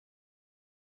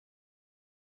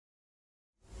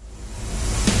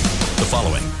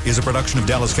following is a production of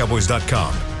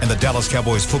DallasCowboys.com and the Dallas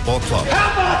Cowboys Football Club.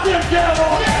 How about them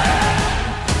Cowboys?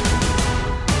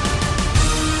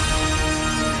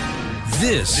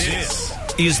 This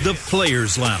is the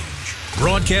Players Lounge,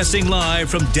 broadcasting live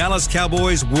from Dallas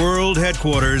Cowboys World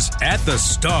Headquarters at the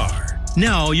Star.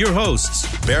 Now your hosts,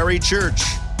 Barry Church,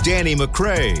 Danny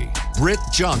McCray, Britt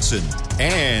Johnson,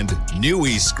 and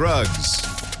Newy Scruggs.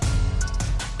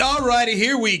 All righty,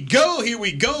 here we go.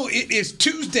 It is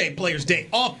Tuesday, Players Day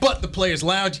off, but the Players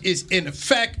Lounge is in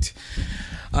effect.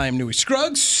 I am Newy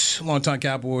Scruggs, longtime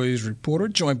Cowboys reporter,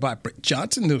 joined by Britt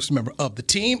Johnson, newest member of the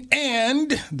team,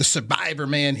 and the survivor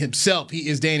man himself. He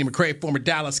is Danny McCray, former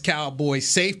Dallas Cowboys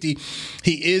safety.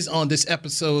 He is on this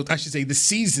episode, I should say this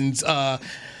season's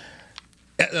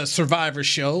Survivor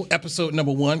Show, episode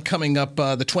number 1, coming up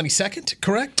the 22nd,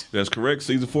 correct? That's correct,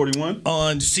 season 41.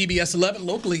 On CBS 11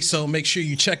 locally, so make sure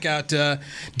you check out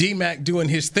D-Mac doing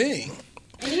his thing.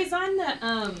 And he's on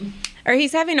the, or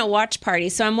he's having a watch party.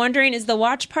 So I'm wondering, is the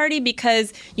watch party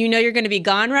because you know you're going to be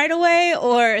gone right away,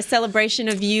 or a celebration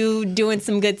of you doing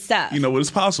some good stuff? You know what? It's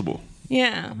possible.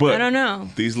 Yeah, but I don't know.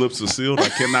 These lips are sealed. I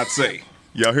cannot say.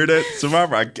 Y'all hear that,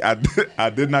 Survivor? I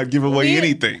did not give away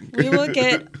anything. We will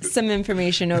get some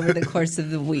information over the course of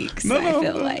the week. So I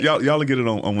feel like y'all will get it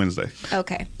on Wednesday.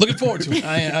 Okay. Looking forward to it.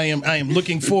 I am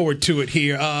looking forward to it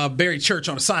here. Barry Church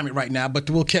on assignment right now, but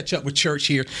we'll catch up with Church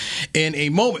here in a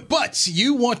moment. But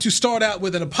you want to start out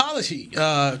with an apology? Go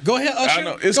ahead, Usher.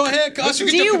 Go ahead, Usher.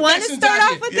 Do you want to start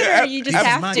off with it, or you just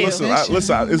have to?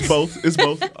 Listen, it's both. It's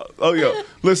both. Oh yeah.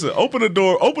 Listen, open the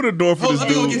door for this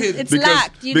dude. It's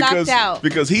locked. You locked out.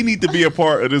 Because he need to be a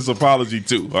part of this apology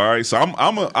too. All right, so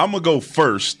I'm gonna go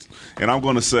first, and I'm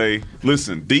gonna say,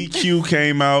 listen, DQ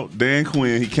came out. Dan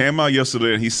Quinn, he came out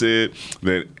yesterday, and he said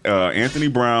that Anthony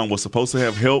Brown was supposed to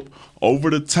have help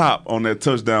over the top on that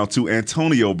touchdown to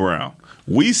Antonio Brown.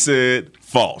 We said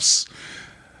false.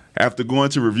 After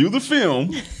going to review the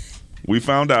film, we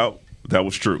found out that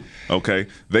was true. Okay,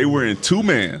 they were in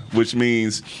 2-man, which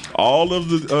means all of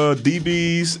the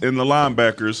DBs and the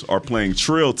linebackers are playing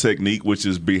trail technique, which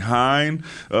is behind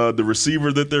the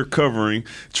receiver that they're covering,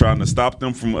 trying to stop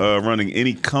them from running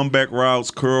any comeback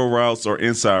routes, curl routes, or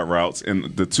inside routes.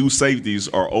 And the 2 safeties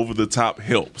are over the top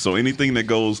help. So anything that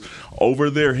goes over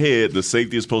their head, the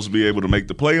safety is supposed to be able to make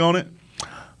the play on it.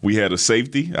 We had a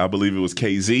safety, I believe it was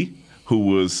KZ, who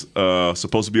was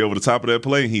supposed to be over the top of that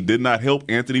play, and he did not help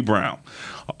Anthony Brown.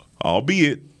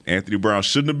 Albeit, Anthony Brown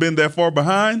shouldn't have been that far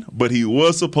behind, but he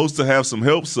was supposed to have some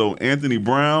help. So, Anthony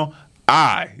Brown,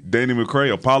 Danny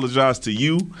McCray, apologize to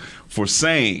you for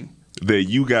saying that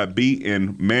you got beat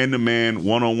in man-to-man,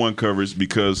 one-on-one coverage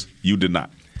because you did not.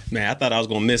 Man, I thought I was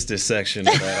going to miss this section.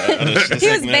 He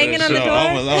was banging on the door.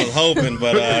 I was hoping,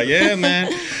 but yeah,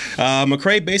 man.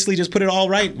 McCray basically just put it all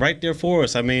right there for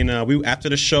us. I mean, we after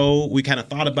the show, we kind of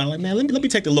thought about it, like, man, let me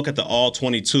take a look at the all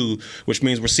 22, which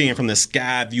means we're seeing from the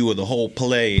sky view of the whole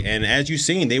play. And as you've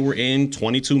seen, they were in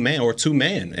 22-man or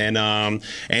 2-man. And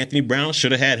Anthony Brown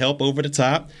should have had help over the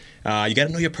top. You got to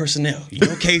know your personnel. You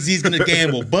know KZ's going to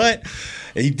gamble, but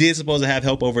he did supposed to have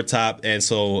help over top. And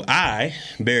so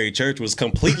Barry Church, was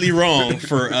completely wrong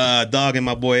for dogging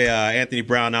my boy Anthony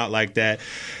Brown out like that.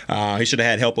 He should have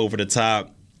had help over the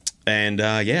top. And,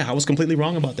 I was completely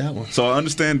wrong about that one. So I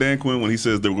understand Dan Quinn when he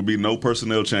says there will be no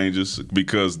personnel changes,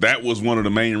 because that was one of the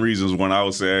main reasons when I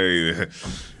would say, hey,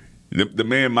 the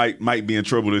man might be in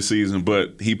trouble this season,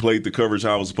 but he played the coverage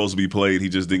how it was supposed to be played. He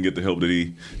just didn't get the help that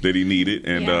he needed,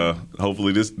 and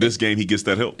hopefully this game he gets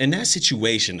that help. In that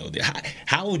situation, though,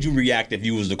 how would you react if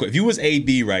you was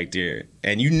AB right there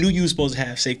and you knew you were supposed to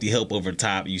have safety help over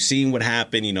top? You seen what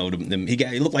happened. You know,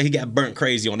 he looked like he got burnt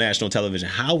crazy on national television.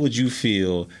 How would you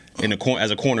feel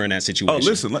as a corner in that situation? Oh,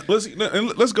 listen,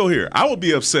 let's go here. I would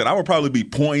be upset. I would probably be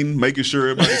pointing, making sure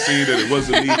everybody's seeing that it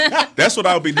wasn't me. That's what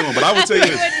I would be doing. But I would tell you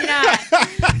this.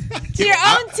 To your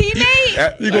own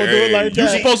teammate? You gonna do it like that? You're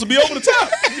supposed to be over the top.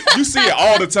 You see it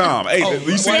all the time. Hey,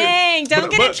 you see dang,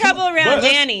 don't get in trouble around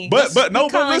Danny. But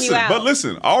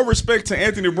listen. All respect to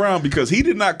Anthony Brown, because he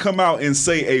did not come out and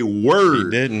say a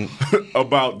word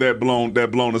about that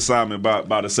blown assignment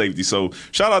by the safety. So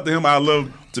shout out to him. I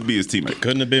love to be his teammate.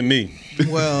 Couldn't have been me.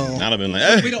 Well, I'd have been like,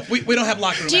 hey. we don't have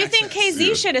locker room. Do you think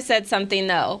KZ should have said something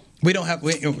though? We didn't have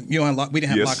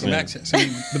locker room access. I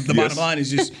mean, the bottom line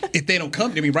is just, if they don't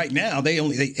come to me right now, they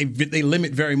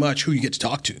limit very much who you get to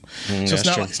talk to. So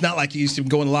it's not like you used to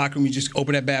go in the locker room, you just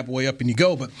open that bad boy up and you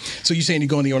go. But so you're saying you're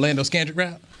going the Orlando Scandrick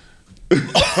route?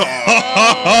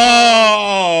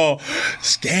 Oh,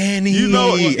 Scanny. He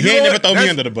ain't never throw me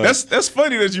under the bus. That's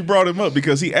funny that you brought him up,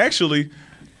 because he actually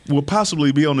will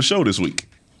possibly be on the show this week.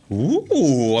 Ooh,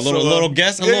 a little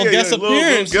guest appearance.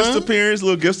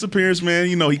 Little guest appearance, man.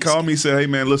 You know, he called me and said, "Hey,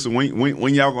 man, listen,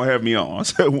 when y'all gonna have me on?" I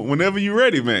said, "Whenever you're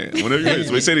ready, man. Whenever you're ready."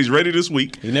 So he said he's ready this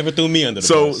week. He never threw me under the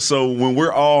bus. So when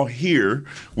we're all here,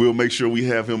 we'll make sure we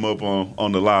have him up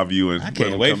on the live view and I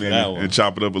can't wait for that one. And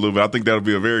chop it up a little bit. I think that'll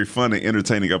be a very fun and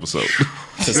entertaining episode.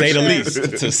 To say the least.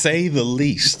 To say the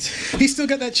least. He still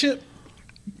got that chip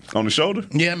on the shoulder.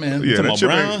 Yeah, man. Yeah, that chip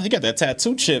Brown, he got that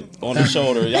tattoo chip on the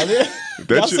shoulder.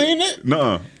 Y'all seen it?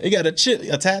 Nuh-uh. He got a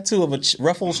tattoo of a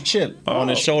Ruffles chip on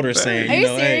his shoulder saying, Are you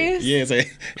serious? Hey,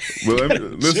 yeah, well,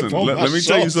 let me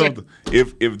tell you something.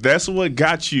 If that's what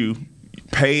got you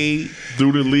paid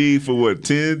through the league for what,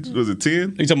 10? Was it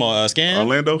 10? You talking about Scan?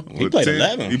 Orlando? He played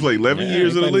 11. He played 11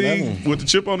 years in the league 11. with the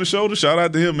chip on the shoulder. Shout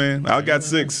out to him, man. I got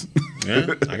 6.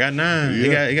 Yeah, I got 9.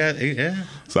 Yeah. He got.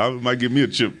 So I might give me a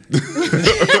chip.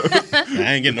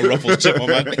 I ain't getting a Ruffles chip on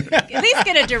my. At least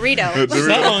get a Dorito.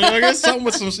 I guess something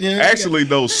with some. Yeah, actually,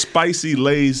 those spicy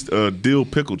Lay's dill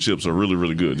pickle chips are really,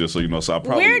 really good. Just so you know. So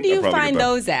where do you find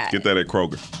those at? Get that at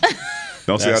Kroger.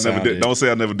 Don't say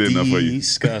I never did enough for you.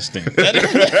 Disgusting.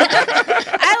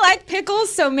 I like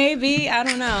pickles, so maybe I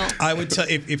don't know. I would tell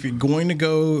if you're going to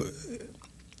go.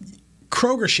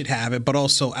 Kroger should have it, but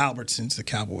also Albertsons, the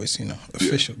Cowboys,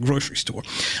 official grocery store.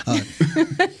 I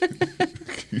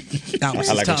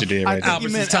like what you did right there. You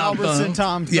meant Albertson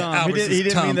Tom Thumb. Yeah, he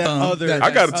didn't mean that other.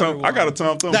 I got a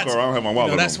Tom Thumb card. I don't have my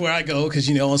wallet. That's where I go because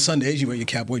on Sundays you wear your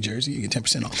Cowboy jersey, you get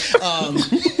 10% off.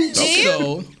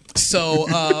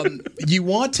 So you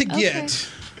want to get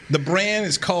the brand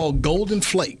is called Golden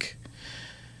Flake,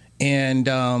 and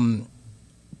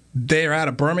they're out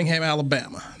of Birmingham,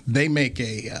 Alabama. They make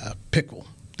a pickle.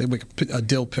 They make a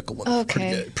dill pickle.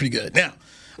 Okay. Pretty good. Now,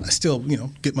 I still,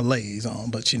 get my Lay's on,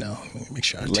 but make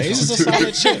sure I Lay's is a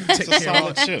solid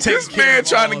chip. This man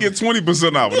trying to get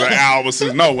 20% off. Like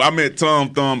Albertsons. No, I meant Tom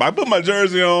Thumb. I put my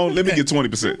jersey on. Let me get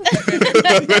 20%.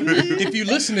 If you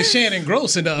listen to Shannon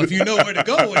Gross enough, you know where to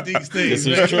go with these things.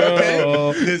 This is true. Okay?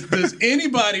 Does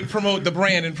anybody promote the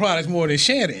brand and products more than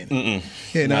Shannon?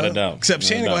 Not a doubt. Except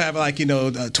Shannon gonna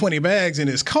have 20 bags in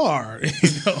his car.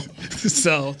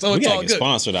 So we it's all get good.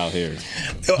 Sponsored out here.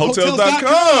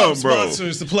 Hotels.com, bro.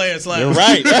 Sponsors the Players Lounge. You're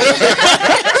right.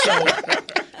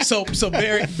 So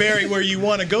Barry, where you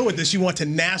want to go with this, you want to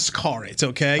NASCAR it,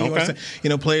 okay? You want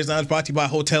to, Players Lounge brought to you by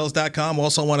Hotels.com.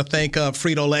 Also want to thank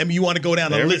Frito-Lay. You want to go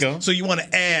down the list. So you want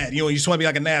to add, you just want to be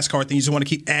like a NASCAR thing. You just want to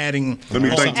keep adding. Let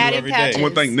me thank you every day. I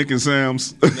want to thank Nick and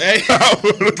Sam's.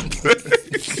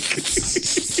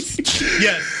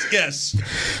 Yes.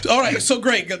 All right, so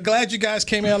great. Glad you guys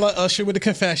came in, Usher, with the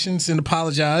confessions and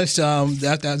apologized.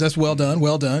 That's well done.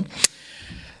 Well done.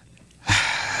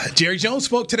 Jerry Jones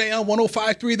spoke today on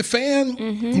 105.3 The Fan.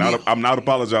 Mm-hmm. I'm not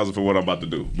apologizing for what I'm about to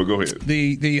do, but go ahead.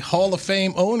 The Hall of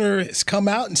Fame owner has come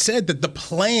out and said that the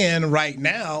plan right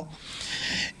now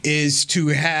is to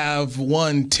have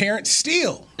one Terrence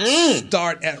Steele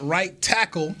start at right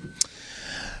tackle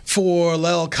for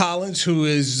La'el Collins, who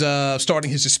is starting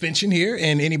his suspension here,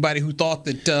 and anybody who thought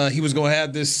that he was going to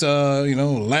have this,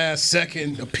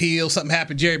 last-second appeal, something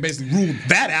happened, Jerry basically ruled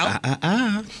that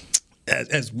out.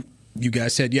 As you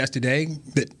guys said yesterday,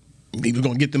 that he was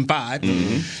going to get them 5.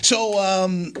 Mm-hmm.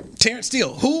 So Terrence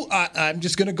Steele, who I'm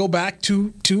just going to go back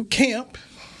to camp,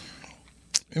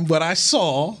 and what I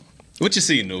saw. What you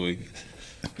see, Nui?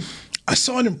 I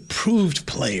saw an improved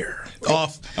player.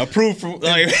 Improved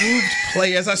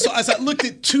players. As I looked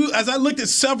at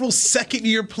several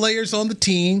second-year players on the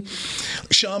team,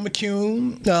 Sean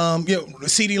McCune,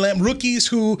 CeeDee Lamb, rookies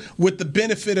who, with the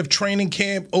benefit of training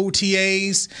camp,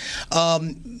 OTAs,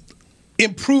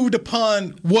 improved upon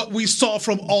what we saw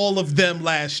from all of them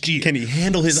last year. Can he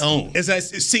handle his own? Let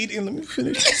me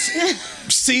finish.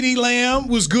 CeeDee Lamb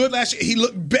was good last year. He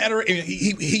looked better. And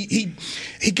he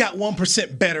got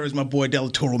 1% better, as my boy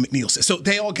Delatoro McNeil said. So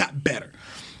they all got better.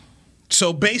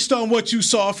 So based on what you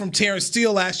saw from Terrence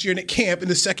Steele last year in the camp in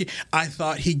the second, I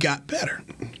thought he got better.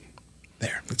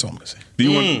 There, that's all I'm gonna say. Do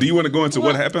you want to go into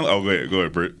what happened? Oh, go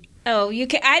ahead, Britt. Oh, you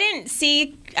can. I didn't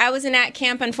see. I wasn't at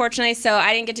camp, unfortunately, so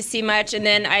I didn't get to see much. And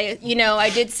then I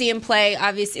did see him play.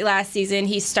 Obviously, last season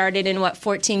he started in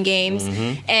 14 games,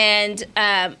 and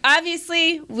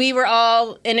obviously we were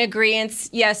all in agreement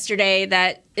yesterday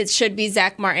that it should be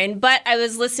Zach Martin. But I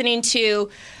was listening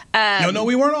to. No,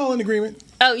 we weren't all in agreement.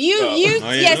 Oh, you did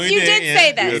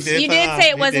say that. You did say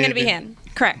it wasn't going to be him.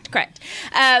 Correct. But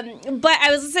I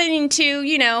was listening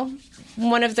to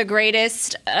one of the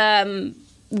greatest.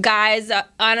 Guys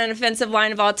on an offensive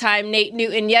line of all time, Nate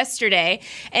Newton, yesterday.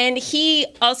 And he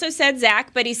also said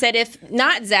Zach, but he said if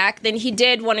not Zach, then he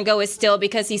did want to go with Steele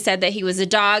because he said that he was a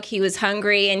dog, he was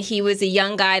hungry, and he was a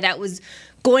young guy that was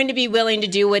going to be willing to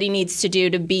do what he needs to do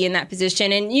to be in that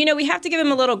position. And, we have to give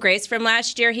him a little grace from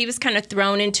last year. He was kind of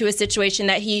thrown into a situation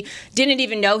that he didn't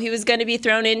even know he was going to be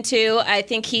thrown into. I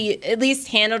think he at least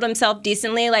handled himself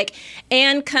decently.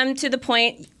 And come to the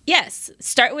point, yes,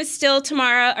 start with Still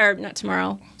tomorrow, or not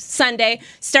tomorrow, Sunday.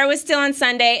 Start with Still on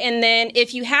Sunday. And then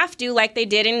if you have to, like they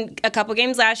did in a couple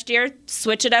games last year,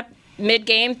 switch it up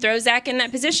mid-game, throw Zach in that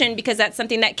position, because that's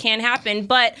something that can happen.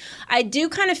 But I do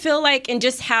kind of feel like, and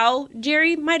just how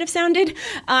Jerry might have sounded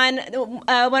on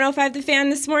 105 The Fan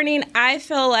this morning, I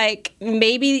feel like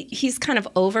maybe he's kind of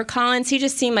over Collins. He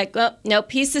just seemed like, oh,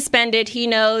 nope, he's suspended. He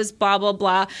knows, blah, blah,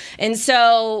 blah. And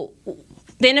so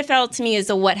the NFL to me is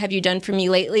a what have you done for me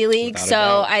lately league.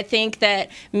 So I think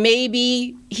that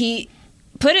maybe he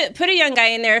put a young guy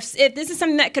in there. If this is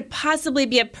something that could possibly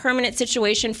be a permanent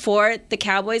situation for the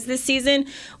Cowboys this season,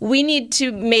 we need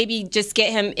to maybe just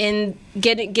get him in,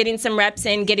 getting some reps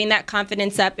in, getting that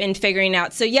confidence up, and figuring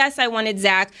out. So yes, I wanted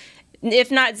Zach.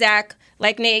 If not Zach,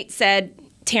 like Nate said,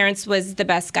 Terrence was the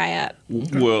best guy up.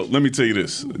 Well, let me tell you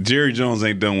this. Jerry Jones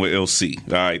ain't done with LC.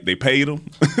 All right, they paid him,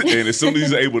 and as soon as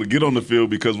he's able to get on the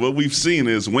field, because what we've seen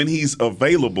is when he's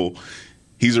available,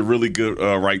 he's a really good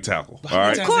right tackle. All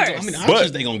right, of course. I mean,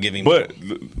 options they gonna give him. But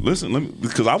listen,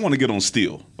 because I want to get on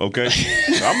Steele. Okay,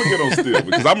 I'm gonna get on Steele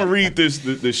because I'm gonna read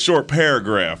this short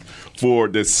paragraph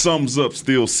that sums up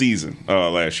Steele's season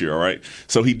last year. All right,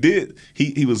 so he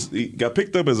got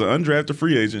picked up as an undrafted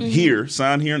free agent here,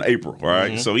 signed here in April. All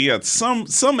right, so he had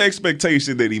some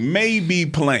expectation that he may be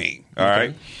playing. All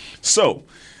right, so.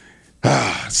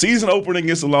 Season opener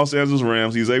against the Los Angeles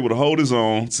Rams, he's able to hold his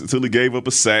own until he gave up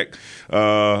a sack,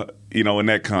 in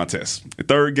that contest. The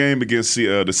third game against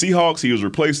the Seahawks, he was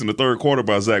replaced in the third quarter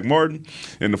by Zach Martin.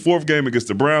 In the fourth game against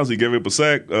the Browns, he gave up a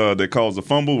sack that caused a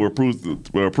fumble, where proved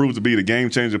to be the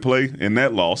game-changing play in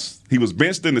that loss. He was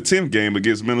benched in the 10th game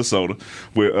against Minnesota,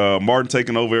 with Martin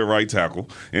taking over at right tackle.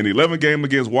 In the 11th game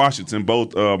against Washington,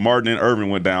 both Martin and Irvin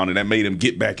went down, and that made him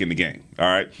get back in the game. All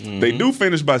right? They do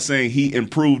finish by saying he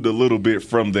improved a little bit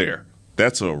from there.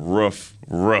 That's a rough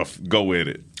go at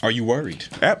it. Are you worried?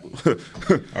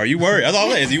 Are you worried? That's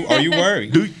all it is. Are you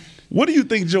worried? What do you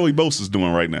think Joey Bosa's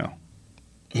doing right now?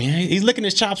 Yeah, he's licking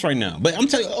his chops right now. But I'm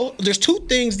telling you, there's two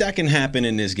things that can happen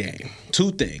in this game. Two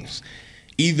things.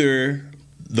 Either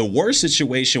the worst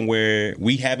situation where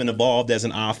we haven't evolved as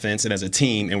an offense and as a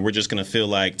team, and we're just going to feel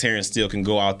like Terrence Steele can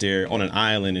go out there on an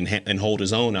island and hold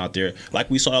his own out there,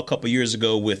 like we saw a couple years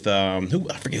ago with I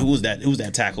forget who was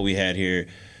that tackle we had here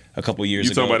a couple years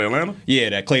ago. You talking about Atlanta? Yeah,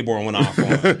 that Claiborne went off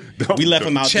on. We left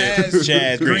him out there.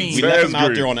 Chaz Green. We left him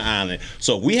out there on the island.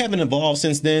 So if we haven't evolved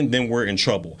since then we're in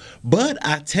trouble. But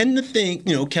I tend to think,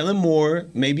 Kellen Moore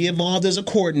maybe evolved as a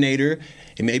coordinator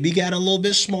and maybe got a little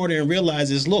bit smarter and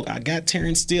realizes, look, I got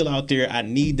Terrence Steele out there. I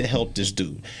need to help this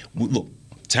dude. Look,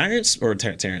 Tyrone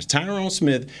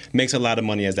Smith makes a lot of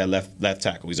money as that left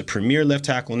tackle. He's a premier left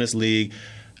tackle in this league.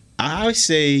 I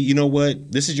say, you know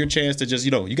what? This is your chance to just,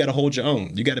 you got to hold your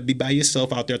own. You got to be by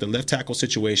yourself out there at the left tackle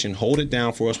situation. Hold it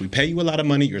down for us. We pay you a lot of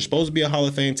money. You're supposed to be a Hall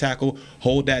of Fame tackle.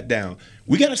 Hold that down.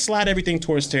 We got to slide everything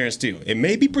towards Terrence Steele. It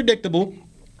may be predictable,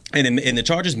 and the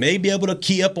Chargers may be able to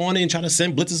key up on it and try to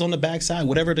send blitzes on the backside,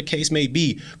 whatever the case may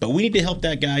be. But we need to help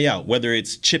that guy out, whether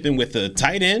it's chipping with the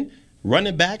tight end,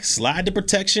 running back, slide the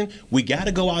protection. We got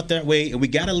to go out that way, and we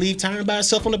got to leave Tyron by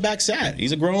himself on the backside.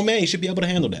 He's a grown man. He should be able to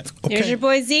handle that. Okay. Here's your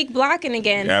boy Zeke blocking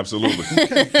again. Absolutely.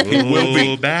 He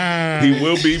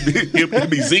will be. He'll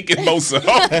be Zeke and Bosa.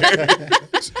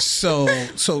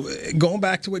 So going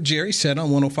back to what Jerry said on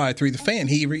 105.3 The Fan,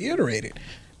 he reiterated,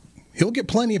 he'll get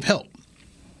plenty of help.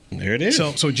 There it is.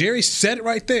 So Jerry said it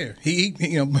right there.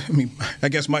 I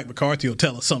guess Mike McCarthy will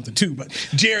tell us something too, but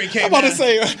Jerry came I'm about to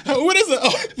say, what is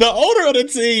the owner of the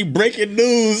team breaking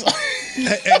news?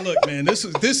 Hey, look, man,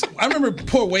 this. I remember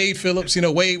poor Wade Phillips.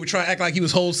 Wade would try to act like he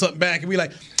was holding something back and be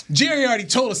like, Jerry already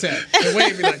told us that. And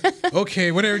Wade would be like,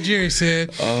 okay, whatever Jerry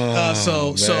said.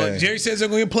 So Jerry says they're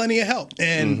going to get plenty of help.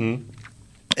 And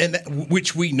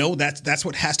which we know that's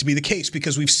what has to be the case,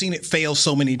 because we've seen it fail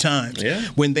so many times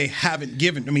when they haven't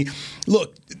given.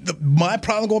 Look, my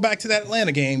problem going back to that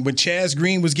Atlanta game, when Chaz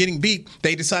Green was getting beat,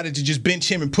 they decided to just bench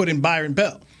him and put in Byron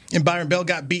Bell. And Byron Bell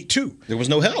got beat too. There was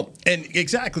no help. And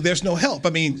exactly, there's no help.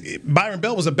 Byron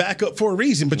Bell was a backup for a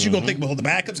reason, but you're going to think, well, the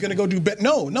backup's going to go do better.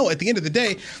 No, at the end of the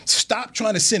day, stop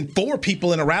trying to send 4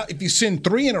 people in a route. If you send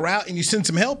 3 in a route and you send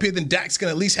some help here, then Dak's going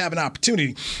to at least have an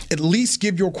opportunity. At least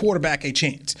give your quarterback a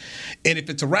chance. And if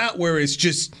it's a route where it's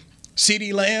just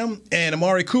CeeDee Lamb and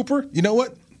Amari Cooper, you know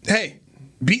what? Hey,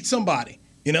 beat somebody.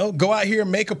 Go out here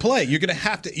and make a play. You're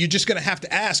just gonna have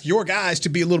to ask your guys to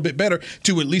be a little bit better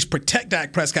to at least protect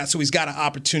Dak Prescott, so he's got an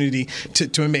opportunity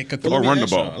to make a throw. Or run the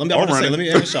ball. Let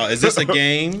me ask y'all: Is this a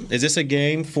game? Is this a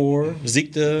game for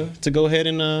Zeke to go ahead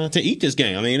and to eat this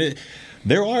game? I mean,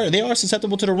 they are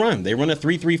susceptible to the run. They run a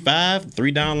 3-3-5,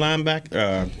 3 down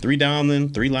linebacker, 3 down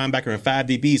and 3 linebacker and 5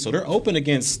 DB. So they're open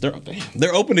against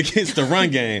the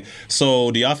run game. So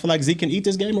do y'all feel like Zeke can eat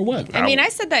this game or what? I mean, I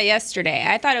said that yesterday.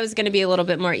 I thought it was going to be a little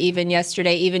bit more even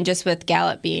yesterday, even just with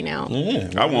Gallup being out.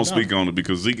 Yeah, I won't speak on it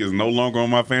because Zeke is no longer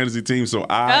on my fantasy team, so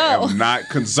I am not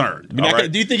concerned. Do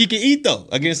you think he can eat though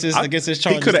against his Chargers?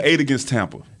 He could have ate against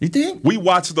Tampa. You think? We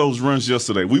watched those runs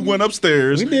yesterday. We went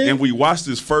upstairs and we watched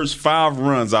his first 5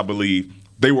 runs, I believe.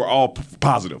 They were all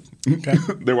positive. Okay.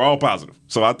 They were all positive.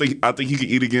 So I think he could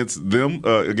eat against them,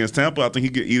 against Tampa. I think he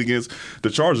could eat against the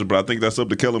Chargers, but I think that's up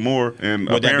to Kellen Moore and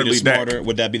apparently Dak.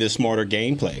 Would that be the smarter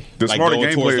gameplay? The smarter going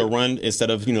gameplay towards the run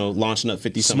instead of launching up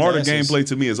 50. Smarter gameplay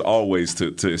to me is always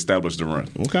to establish the run.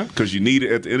 Okay. Because you need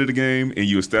it at the end of the game and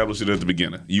you establish it at the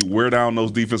beginning. You wear down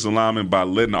those defensive linemen by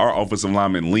letting our offensive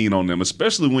linemen lean on them,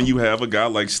 especially when you have a guy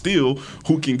like Steele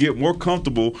who can get more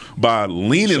comfortable by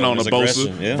leaning on the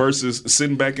Bosa versus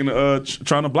sitting back and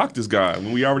trying to block this guy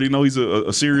when we already know he's a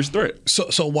serious threat.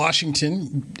 So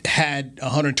Washington had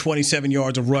 127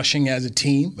 yards of rushing as a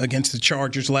team against the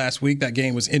Chargers last week. That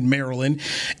game was in Maryland.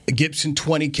 Gibson,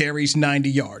 20 carries, 90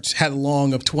 yards. Had a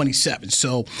long of 27.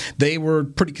 So they were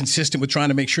pretty consistent with trying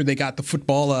to make sure they got the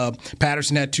football.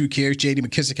 Patterson had 2 carries. J.D.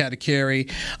 McKissick had a carry.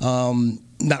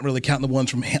 Not really counting the ones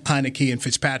from Heineke and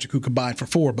Fitzpatrick, who combined for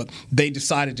 4, but they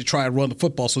decided to try and run the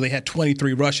football. So they had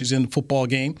 23 rushes in the football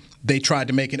game. They tried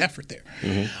to make an effort there.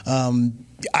 Mm-hmm.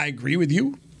 I agree with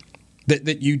you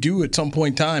that you do at some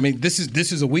point in time. I mean, this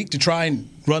is a week to try and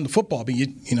run the football. But you're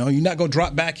not going to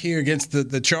drop back here against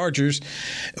the Chargers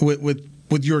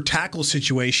with your tackle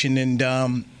situation and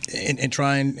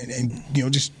try and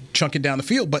just chunk it down the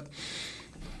field. But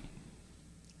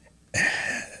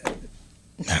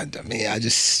I mean,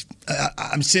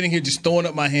 I'm sitting here just throwing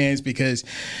up my hands because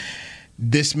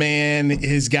this man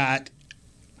has got,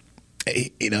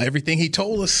 everything he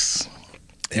told us,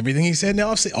 everything he said in the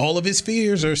offseason, all of his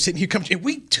fears are sitting here coming in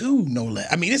week 2, no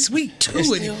less. I mean, it's week 2. It's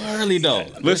still early, though.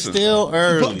 Listen. It's still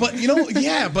early. But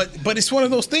but it's one of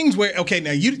those things where, okay,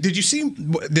 now did you see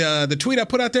the tweet I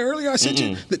put out there earlier? I sent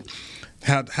you.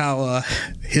 How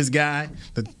his guy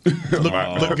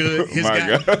looked good. His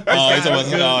guy. He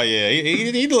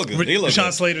looked good.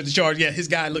 Rashawn Slater, the Charge. Yeah, his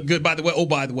guy looked good. By the way,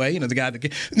 the guy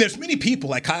that there's many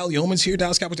people like Kyle Yeoman's here,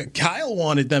 Dallas Cowboys. Kyle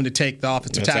wanted them to take the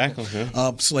offensive tackle,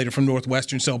 Slater from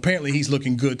Northwestern. So apparently he's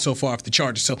looking good so far for the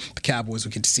Chargers. So the Cowboys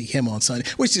will get to see him on Sunday,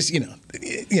 which is the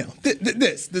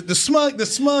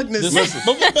smugness,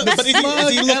 but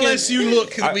LSU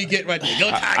look that we get right there.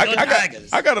 Go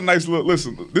Tigers. I got a nice look.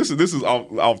 Listen, this is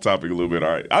off topic a little bit.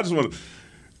 All right, I just want to.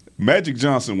 Magic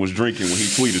Johnson was drinking when he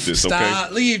tweeted this.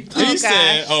 Stop, leave. He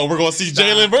said, we're going to see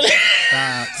Jalen Brunson.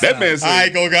 That man said, I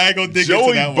ain't gonna dig Joey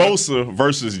into that Bosa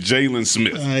versus Jalen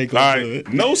Smith. All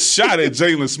right, no shot at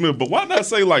Jalen Smith, but why not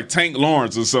say like Tank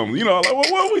Lawrence or something? Like,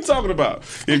 what are we talking about?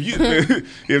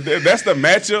 If that's the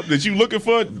matchup that you looking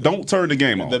for, don't turn the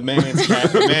game on. The man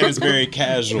is very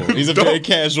casual. He's a very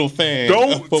casual fan.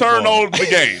 Don't turn on the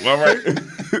game. All right.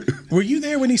 Were you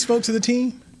there when he spoke to the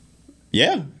team?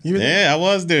 Yeah, I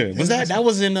was there. That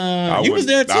was in? You was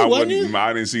there too, wasn't you?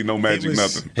 I didn't see no Magic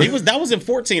nothing. That was in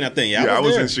 14, I think. I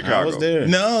was in Chicago. I was there.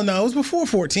 No, it was before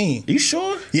 14. You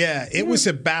sure? Yeah, it was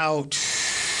about.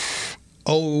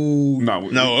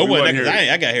 No, it wasn't.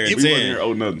 I got here at 10. We wasn't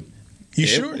here. Nothing. You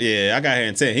sure? Yeah, I got here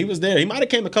at 10. He was there. He might have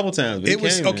came a couple times. But it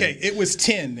was okay. It was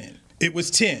 10 then. It was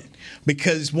 10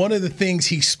 because one of the things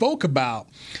he spoke about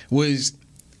was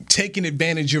taking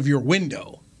advantage of your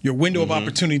window of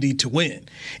opportunity to win.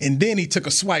 And then he took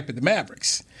a swipe at the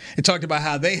Mavericks and talked about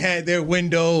how they had their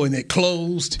window and it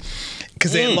closed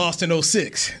because they had lost in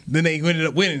 06. Then they ended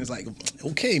up winning. It's like,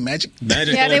 okay, Magic.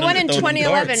 Yeah, they won in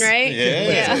 2011, right?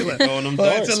 Yeah. Throwing them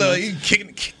darts. You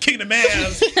kicking the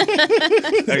Mavs.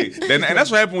 Hey, and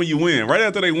that's what happened when you win. Right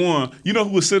after they won, you know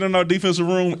who was sitting in our defensive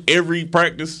room every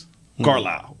practice?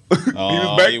 Carlisle. He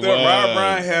was back there. Rob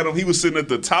Ryan had him. He was sitting at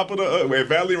the top of at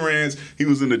Valley Ranch. He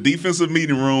was in the defensive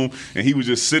meeting room, and he was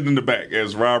just sitting in the back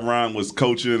as Rob Ryan was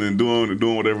coaching and doing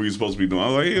whatever he was supposed to be doing. I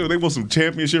was like, yeah, they want some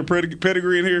championship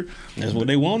pedigree in here. That's what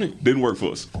they wanted. Didn't work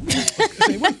for us.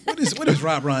 What is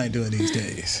Rob Ryan doing these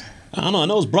days? I don't know. I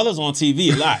know his brother's on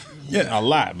TV a lot. Yeah, a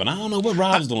lot, but I don't know what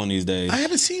Rob's doing these days. I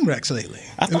haven't seen Rex lately.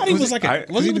 I thought he was like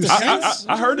was he with the Saints?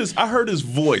 I heard his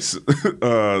voice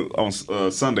on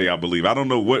Sunday, I believe. I don't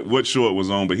know what show it was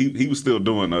on, but he was still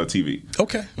doing TV.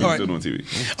 Okay, he was still doing TV.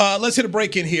 Let's hit a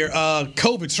break in here.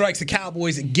 COVID strikes the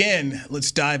Cowboys again.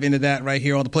 Let's dive into that right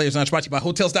here on the Players Lounge, brought to you by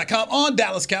Hotels.com on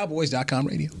DallasCowboys.com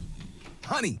radio.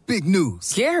 Honey, big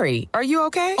news. Gary, are you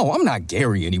okay? Oh, I'm not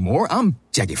Gary anymore. I'm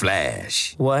Jackie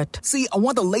Flash. What? See, I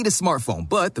want the latest smartphone,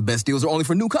 but the best deals are only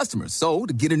for new customers. So,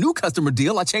 to get a new customer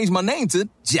deal, I changed my name to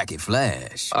Jackie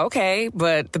Flash. Okay,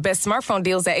 but the best smartphone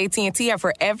deals at AT&T are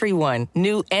for everyone,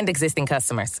 new and existing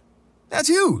customers. That's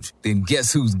huge. Then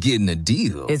guess who's getting a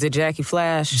deal? Is it Jackie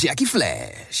Flash? Jackie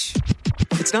Flash.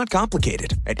 It's not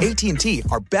complicated. At AT&T,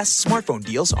 our best smartphone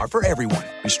deals are for everyone.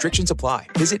 Restrictions apply.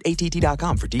 Visit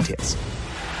att.com for details.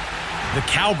 The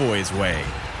Cowboys way,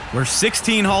 where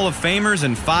 16 Hall of Famers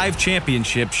and 5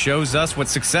 championships shows us what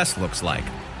success looks like.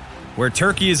 Where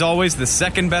turkey is always the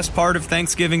second best part of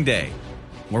Thanksgiving Day.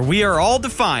 Where we are all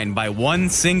defined by one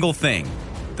single thing,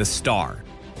 the star.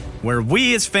 Where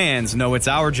we as fans know it's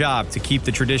our job to keep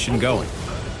the tradition going.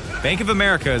 Bank of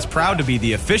America is proud to be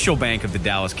the official bank of the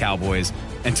Dallas Cowboys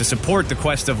and to support the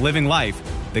quest of living life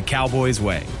the Cowboys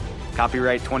way.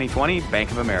 Copyright 2020, Bank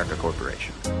of America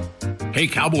Corporation. Hey,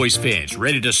 Cowboys fans,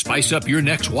 ready to spice up your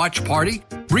next watch party?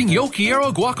 Bring Yo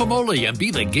Quiero guacamole and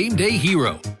be the game day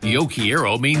hero. Yo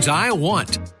Quiero means I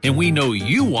want, and we know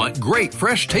you want great,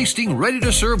 fresh-tasting,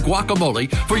 ready-to-serve guacamole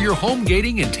for your home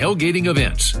gating and tailgating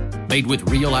events. Made with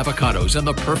real avocados and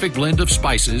the perfect blend of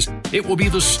spices, it will be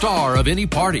the star of any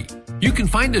party. You can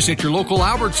find us at your local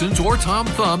Albertsons or Tom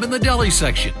Thumb in the deli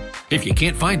section. If you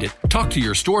can't find it, talk to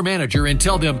your store manager and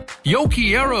tell them, Yo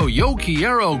Quiero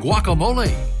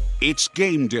guacamole. It's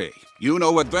game day. You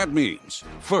know what that means.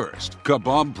 First,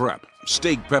 kebab prep.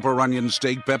 Steak, pepper, onion,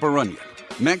 steak, pepper, onion.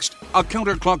 Next, a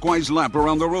counterclockwise lap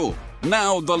around the room.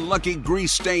 Now the lucky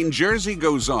grease-stained jersey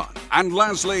goes on. And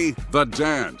lastly, the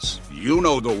dance. You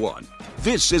know the one.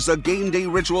 This is a game day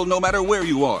ritual no matter where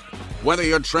you are. Whether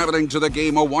you're traveling to the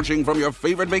game or watching from your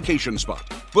favorite vacation spot,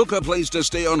 book a place to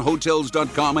stay on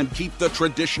Hotels.com and keep the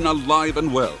tradition alive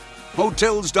and well.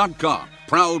 Hotels.com,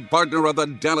 proud partner of the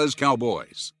Dallas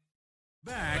Cowboys.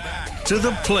 Back to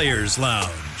the Players Lounge.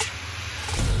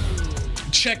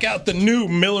 Check out the new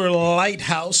Miller Lite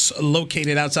House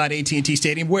located outside AT&T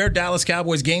Stadium, where Dallas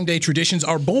Cowboys game day traditions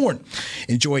are born.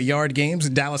 Enjoy yard games,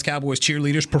 Dallas Cowboys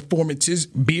cheerleaders, performances,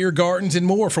 beer gardens, and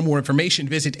more. For more information,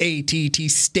 visit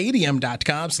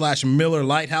attstadium.com/Miller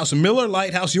Lighthouse. Miller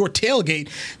Lighthouse, your tailgate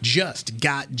just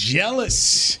got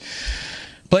jealous.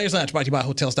 Players Lounge brought to you by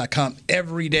Hotels.com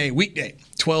every day, weekday,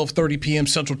 12:30 p.m.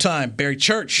 Central Time. Barry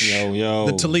Church,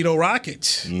 the Toledo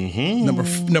Rockets,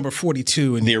 number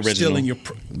 42, and the original, still in your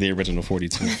the original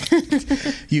 42.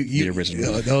 The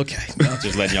original. Okay,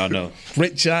 just letting y'all know.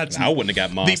 Rick Johnson, I wouldn't have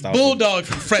got mossed. The Bulldog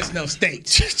from Fresno State.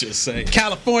 Just saying.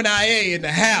 California IA in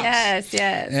the house.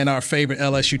 Yes. And our favorite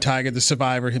LSU Tiger, the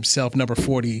survivor himself, number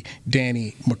 40,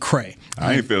 Danny McCray.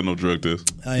 I ain't feel no drug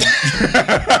test.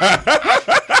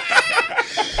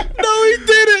 No, he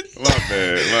didn't. My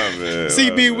bad.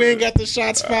 CB Wing got the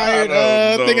shots fired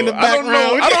thing in the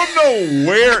background. I don't know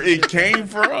where it came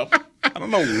from. I don't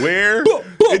know where.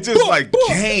 It just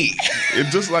came.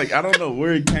 It just I don't know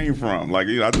where it came from.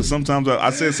 Sometimes I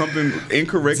said something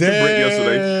incorrect to Britt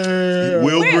yesterday.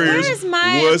 Will Greer's where's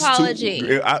my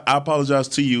apology? I apologize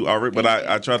to you, already, but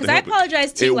I tried to help I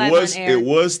apologize to you live on air. It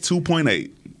was 2.8.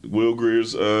 Will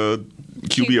Greer's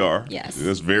QBR. Yes.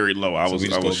 It's very low. I was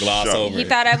gloss shocked. over. He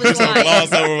thought I was lying.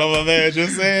 Gloss over what my man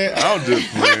just said. I was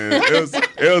just playing.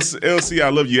 LC, I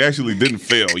love you. Actually didn't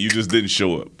fail. You just didn't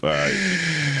show up. All right.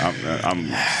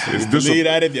 Believe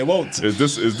that if you won't.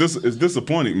 It's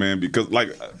disappointing, man, because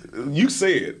you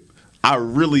said, I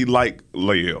really like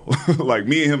Lael.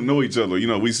 Me and him know each other.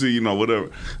 We see,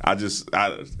 whatever. It's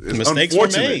mistakes were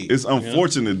made. It's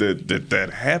unfortunate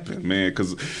that happened, man,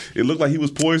 because it looked like he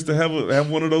was poised to have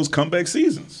one of those comeback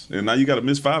seasons, and now you got to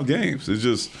miss 5 games. It's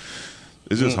just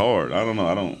hard. I don't know.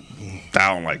 I don't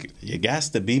like it. You got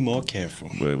to be more careful.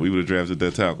 But we would have drafted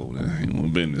that tackle. It wouldn't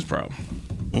have been this problem.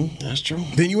 That's true.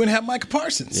 Then you wouldn't have Micah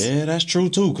Parsons. Yeah, that's true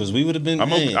too. Because we would have been.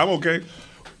 I'm okay.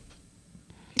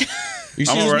 You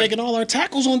see us making all our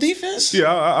tackles on defense? Yeah,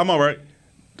 I'm all right.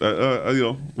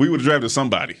 We would have drafted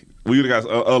somebody. We would have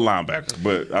got a linebacker,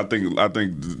 but I think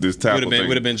this tackle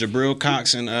would have been Jabril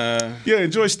Cox and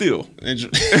and Joy Steele.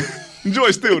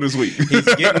 Enjoy Steele this week.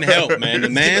 He's getting help, man. The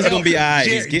man's going to be all right.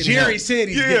 He's getting Jerry help. said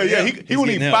he's getting help. He will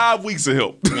need 5 weeks of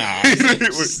help. Nah.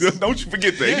 Don't you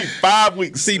forget that. He need 5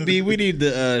 weeks. CB, we need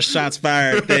the shots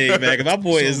fired thing, man. Because my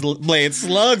boy is laying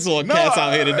slugs on cats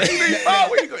out here today.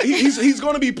 He's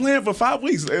going to be playing for 5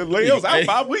 weeks. Leo's out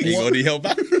 5 weeks. He's going to need help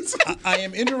out. I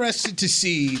am interested to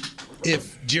see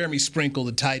if Jeremy Sprinkle,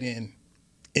 the tight end,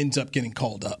 ends up getting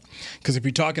called up. Because if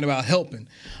you're talking about helping,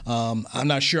 I'm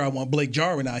not sure I want Blake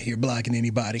Jarwin out here blocking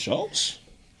anybody. Schultz?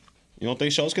 You don't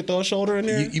think Schultz could throw a shoulder in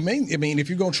there? You may. I mean, if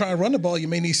you're going to try and run the ball, you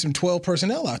may need some 12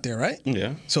 personnel out there, right?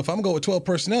 Yeah. So if I'm going with 12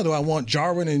 personnel, do I want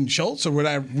Jarwin and Schultz, or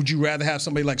would you rather have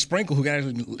somebody like Sprinkle who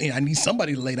actually, I need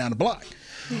somebody to lay down the block?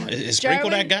 Is Sprinkle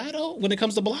that guy, though, when it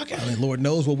comes to blocking? I mean, Lord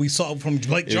knows what we saw from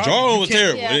Blake Jarwin. Jarwin was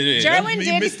terrible. Yeah. Jarwin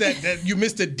did. You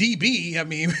missed a DB. I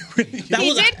mean, he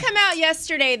did come out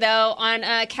yesterday, though,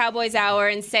 on Cowboys Hour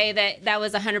and say that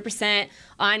was 100%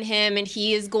 on him, and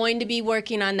he is going to be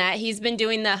working on that. He's been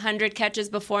doing the 100 catches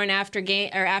before and after game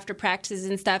or after practices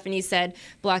and stuff, and he said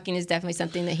blocking is definitely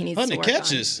something that he needs to work 100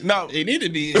 catches? on. No, it needed to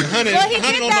be 100. Well, he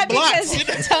 100 did on that the blocks.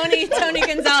 because Tony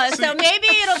Gonzalez. So maybe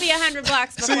it'll be 100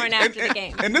 blocks before and after the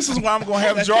game. And this is why I'm going to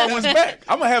have Jarwin's back.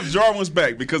 I'm going to have Jarwin's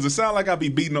back because it sounds like I'll be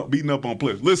beating up on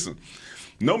players. Listen.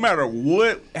 No matter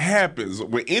what happens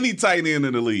with any tight end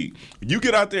in the league, you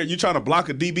get out there and you're trying to block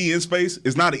a DB in space,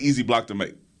 it's not an easy block to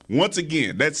make. Once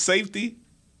again, that safety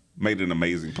made an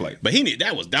amazing play. But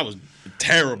that was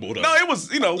terrible, though. No, it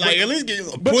was, like at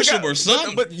least push him or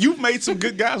something. But you've made some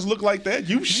good guys look like that.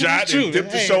 You shot and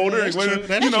dipped the shoulder. And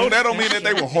that don't mean that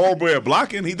they were horrible at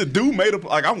blocking. The dude made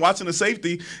I'm watching the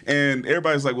safety, and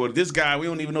everybody's like, well, this guy, we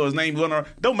don't even know his name.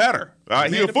 Don't matter.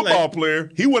 He's a football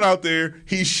player. He went out there,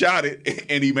 he shot it,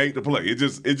 and he made the play. It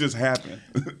just happened.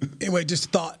 Anyway,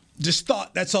 just thought.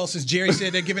 That's all. Since Jerry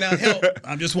said they're giving out help,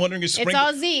 I'm just wondering if it's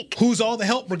all Zeke. Who's all the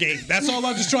help brigade? That's all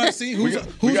I'm just trying to see. Who's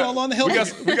all on the help?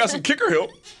 We got some kicker help.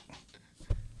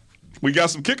 We got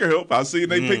some kicker help. I see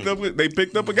they picked up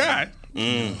a guy.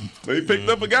 They picked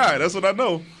up a guy. That's what I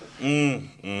know.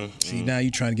 See, now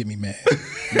you're trying to get me mad.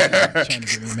 Trying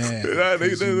to get me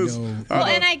mad. Well,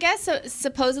 and I guess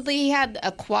supposedly he had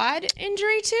a quad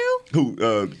injury too.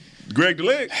 Who? Greg the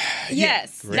Leg?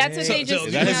 Yes, that's what they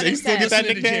just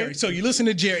said. So you listen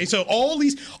to Jerry. So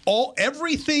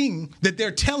everything that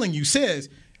they're telling you says,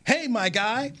 hey, my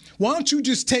guy, why don't you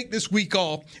just take this week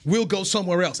off? We'll go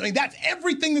somewhere else. I mean, that's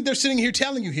everything that they're sitting here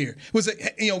telling you here. Was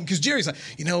because Jerry's like,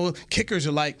 kickers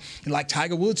are like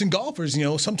Tiger Woods and golfers.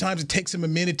 Sometimes it takes them a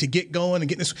minute to get going and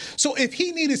get this. So if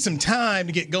he needed some time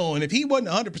to get going, if he wasn't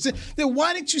 100%, then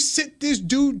why didn't you sit this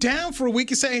dude down for a week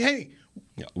and say, hey?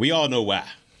 We all know why.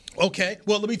 Okay,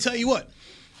 well, let me tell you what.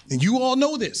 And you all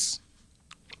know this.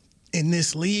 In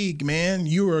this league, man,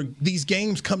 these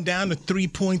games come down to 3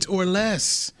 points or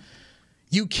less.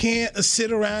 You can't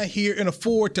sit around here and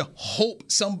afford to hope.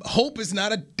 Hope is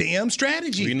not a damn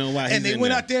strategy. We know why he's and they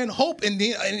went out there and hoped, and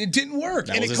it didn't work.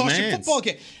 And it cost you a football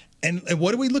game. And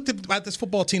what have we looked at about this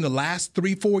football team the last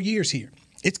 3-4 years here?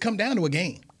 It's come down to a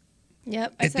game.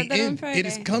 Yep, I said that on Friday. It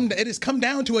has come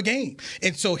down to a game.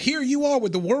 And so here you are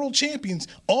with the world champions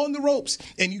on the ropes,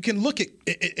 and you can look at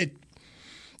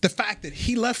the fact that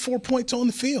he left 4 points on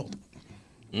the field.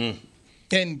 And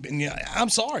I'm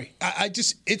sorry.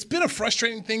 It's been a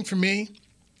frustrating thing for me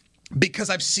because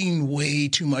I've seen way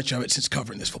too much of it since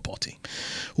covering this football team.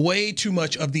 Way too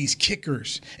much of these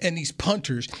kickers and these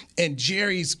punters and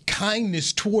Jerry's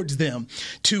kindness towards them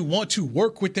to want to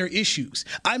work with their issues.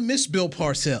 I miss Bill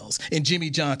Parcells and Jimmy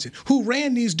Johnson, who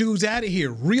ran these dudes out of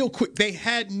here real quick. They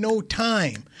had no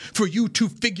time for you to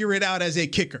figure it out as a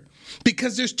kicker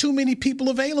because there's too many people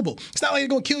available. It's not like you're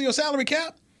going to kill your salary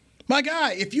cap. My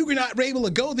guy, if you're not able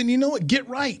to go, then you know what? Get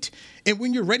right. And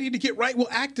when you're ready to get right,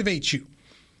 we'll activate you.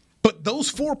 But those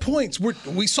 4 points,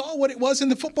 we saw what it was in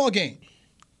the football game.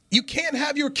 You can't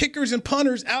have your kickers and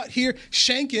punters out here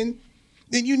shanking,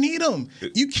 and you need them.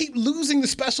 You keep losing the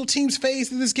special teams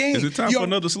phase of this game. Is it time for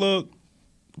another slug?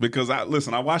 Because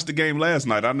I watched the game last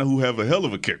night. I know who have a hell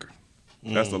of a kicker.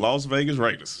 That's the Las Vegas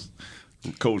Raiders.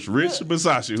 Coach Rich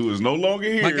Bisaccia, who is no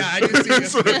longer here, my guy, I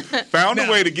just see found a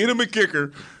way to get him a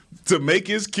kicker to make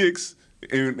his kicks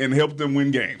and help them win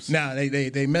games. Now,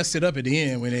 they messed it up at the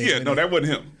end. That wasn't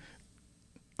him.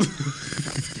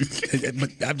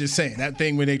 But I'm just saying, that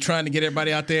thing when they're trying to get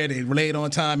everybody out there, they laid on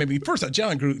time. Maybe first off,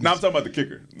 John Gruden. No, I'm talking about the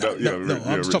kicker.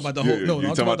 I'm just talking about the whole. No,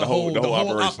 I'm talking about the whole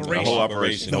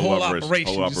operation. The whole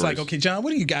operation. Just like, okay, John,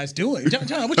 what are you guys doing?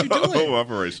 John, what are you doing? The whole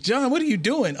operation. John, what are you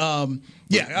doing? I'm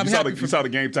happy. You saw the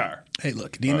game tire. Hey,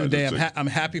 look, at the end of the day, I'm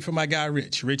happy for my guy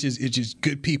Rich. Rich is just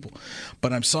good people.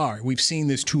 But I'm sorry, we've seen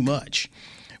this too much.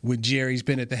 with Jerry's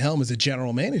been at the helm as a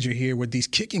general manager here with these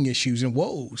kicking issues and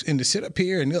woes. And to sit up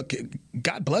here and look,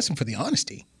 God bless him for the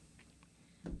honesty.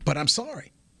 But I'm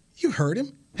sorry. You heard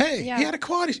him. Hey, he had a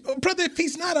quad issue. Oh, brother, if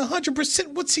he's not 100%,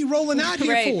 what's he rolling out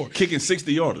here for? Kicking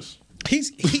 60-yarders.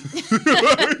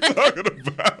 What are we talking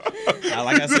about?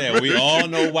 Like I said, we all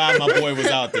know why my boy was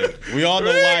out there. We all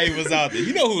know why he was out there.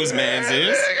 You know who his mans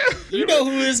is. You know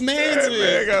who his mans is.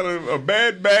 Man got a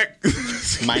bad back.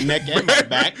 My neck and my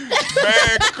back.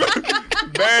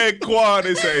 Bad quad.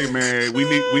 They say, hey, man, we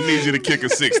need you to kick a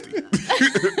 60.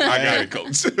 I got it,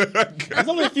 coach. It's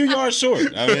only a few yards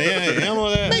short. I mean,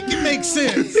 make it make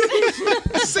sense.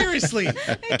 Seriously,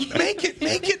 make it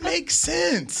make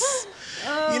sense.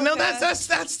 Oh, you know, that's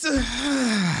the. It's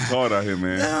hard out here,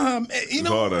 man. You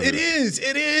know, it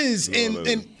is.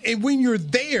 And when you're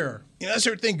there, you know, that's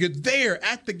the thing. You're there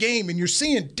at the game, and you're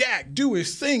seeing Dak do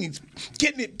his thing. He's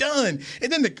getting it done.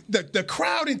 And then the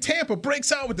crowd in Tampa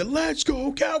breaks out with the "Let's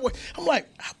Go Cowboys." I'm like,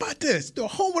 how about this? The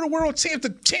home of the world champs,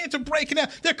 the chants are breaking out.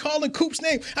 They're calling Coop's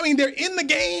name. I mean, they're in the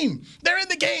game.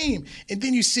 And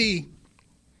then you see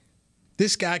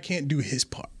this guy can't do his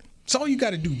part. It's all you got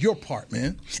to do your part,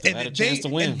 man. Still had a chance to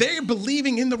win. And they're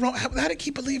believing in the wrong. How do they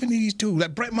keep believing in these two?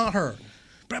 Like Brett Maher.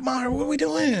 What are we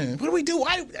doing? What do we do?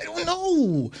 I don't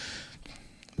know.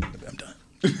 I'm done.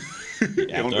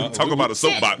 Talk about a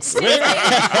soapbox. Talk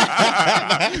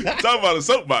about a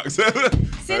soapbox.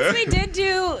 Since we did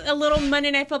do a little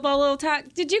Monday Night Football little talk,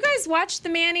 did you guys watch the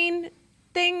Manning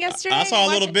thing yesterday? I saw a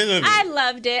little bit of it. I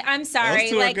loved it. I'm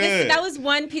sorry. That was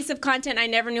one piece of content I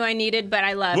never knew I needed, but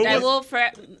I loved.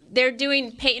 They're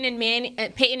doing Peyton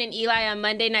and Eli on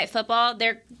Monday Night Football.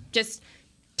 They're just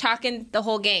talking the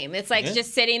whole game. It's like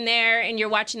just sitting there and you're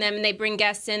watching them, and they bring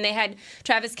guests in. They had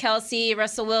Travis Kelce,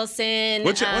 Russell Wilson.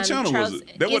 What channel was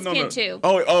it? That wasn't on there.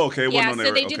 Oh, okay. It yeah, wasn't on so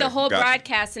there. they do the whole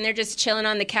broadcast, and they're just chilling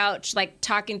on the couch, like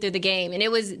talking through the game. And it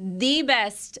was the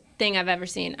best thing I've ever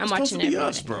seen. I'm watching it. It's supposed to be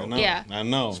us, bro. Yeah. I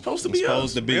know. It's supposed to be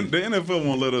us. The NFL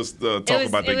won't let us talk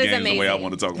about their games amazing. the way I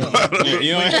want to talk about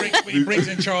it. He brings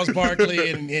in Charles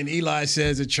Barkley, and Eli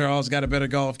says that Charles got a better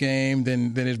golf game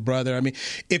than his brother. I mean,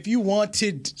 if you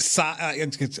wanted side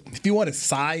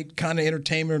kind of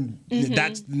entertainment,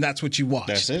 that's what you watch.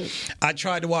 That's it. I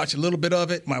tried to watch a little bit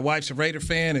of it. My wife's a Raider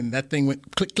fan, and that thing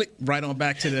went click, click, right on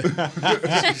back to the.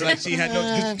 She's like,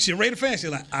 she's a Raider fan.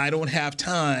 She's like, I don't have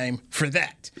time for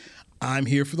that. I'm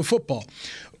here for the football.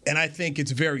 And I think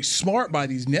it's very smart by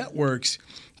these networks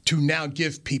to now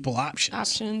give people options.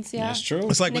 Options, yeah. That's true.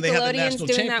 It's like when they have the national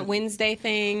doing that Wednesday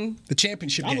thing. The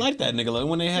championship game. I like that Nickelodeon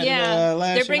when they had last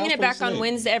year. They're bringing it back on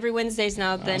Wednesday, every Wednesdays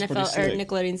now. The NFL or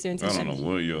Nickelodeon's doing something. I don't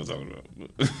know what you're talking about.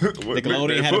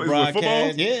 Nickelodeon had a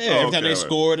broadcast. Yeah, every time they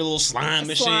scored, a little slime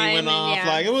machine went off. Yeah.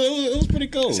 Like it was pretty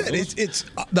cool. It's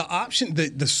the option.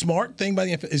 The smart thing by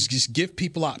the NFL is just give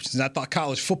people options. And I thought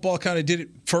college football kind of did it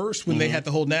first when they had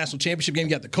the whole national championship game.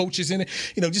 You got the coaches in it.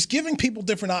 You know, just giving people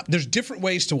different. There's different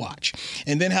ways to watch,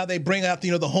 and then how they bring out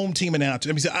the home team announcer.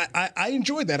 I mean, I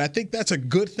enjoyed that. I think that's a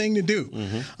good thing to do.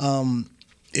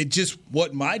 It just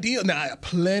wasn't my deal. Now,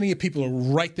 plenty of people are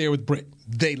right there with Britt.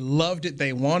 They loved it.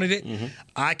 They wanted it.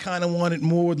 I kind of wanted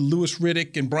more with Louis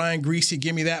Riddick and Brian Griese.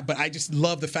 Give me that. But I just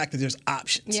love the fact that there's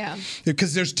options. Yeah.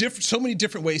 Because there's so many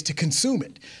different ways to consume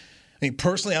it. I mean,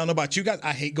 personally, I don't know about you guys.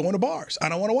 I hate going to bars. I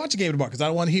don't want to watch a game at a bar because I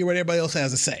don't want to hear what everybody else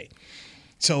has to say.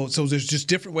 So there's just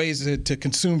different ways to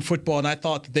consume football, and I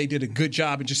thought that they did a good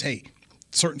job. And just, hey,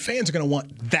 certain fans are going to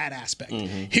want that aspect.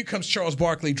 Here comes Charles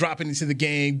Barkley dropping into the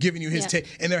game, giving you his take,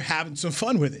 and they're having some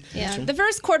fun with it. Yeah, the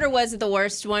first quarter was the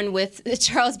worst one with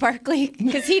Charles Barkley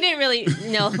because he didn't really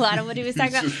know a lot of what he was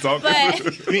talking about. But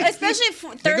especially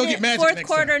fourth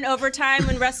quarter and overtime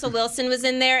when Russell Wilson was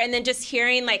in there, and then just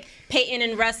hearing like Peyton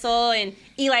and Russell and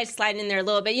Eli sliding in there a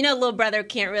little bit. You know, little brother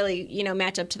can't really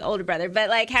match up to the older brother, but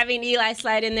like having Eli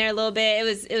slide in there a little bit,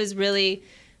 it was really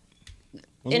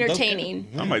entertaining.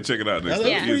 I might check it out next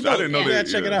time. I didn't know that.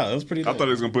 Yeah, check it out. It was pretty dope. I thought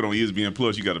they was going to put it on ESPN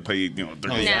Plus. You got to pay,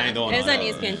 $30. No, it was on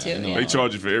ESPN too. They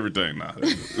charge you for everything now.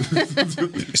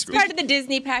 It's part of the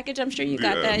Disney package. I'm sure you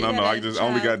got that. No, I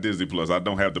only got Disney Plus. I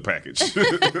don't have the package.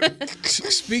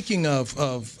 Speaking of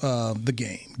the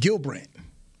game, Gil Brandt.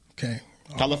 Okay.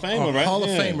 Hall of Famer, right? Hall of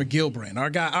Famer Gil Brandt.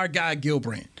 Our guy Gil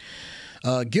Brandt.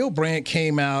 Gil Brandt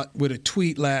came out with a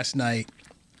tweet last night.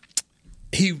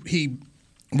 He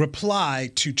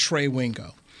replied to Trey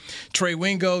Wingo. Trey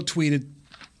Wingo tweeted,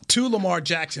 2 Lamar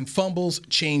Jackson fumbles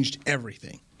changed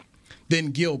everything.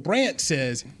 Then Gil Brandt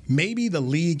says, maybe the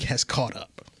league has caught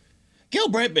up. Gil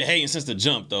Brandt been hating since the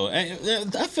jump, though. I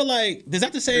feel like, is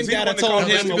that the same guy that told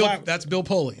him? That's Bill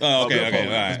Polian. Oh, okay, all right.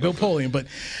 That's Bill Polian. But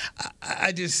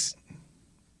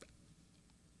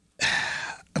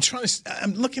I'm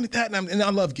I'm looking at that, and I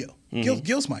love Gil.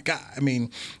 Gil's my guy. I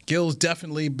mean, Gil's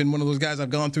definitely been one of those guys I've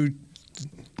gone through,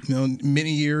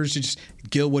 many years. Just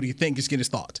Gil, what do you think? Just get his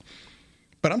thoughts.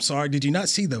 But I'm sorry, did you not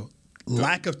see the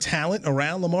lack of talent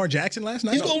around Lamar Jackson last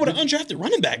night? He's going with an undrafted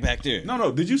running back there.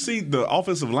 No. Did you see the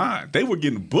offensive line? They were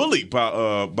getting bullied by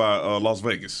Las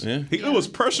Vegas. Yeah. It was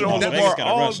pressure on Lamar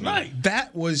all night.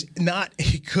 That was not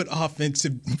a good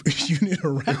offensive unit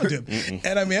around him.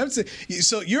 And I mean, I'm saying,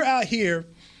 so you're out here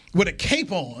with a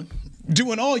cape on,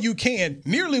 doing all you can,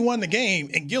 nearly won the game,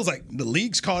 and Gil's like, the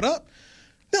league's caught up?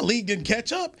 The league didn't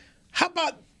catch up. How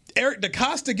about Eric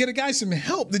DaCosta get a guy some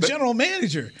help, the general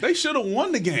manager? They should have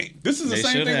won the game. This is the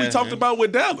same thing we talked about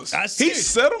with Dallas. He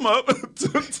set them up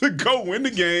to go win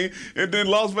the game, and then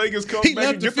Las Vegas comes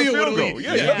back and gets the field goal.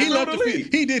 Yeah, he left the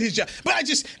field. He did his job. But I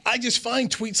just find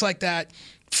tweets like that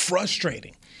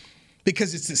frustrating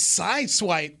because it's a side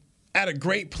swipe at a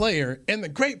great player, and the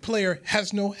great player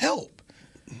has no help.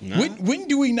 No. When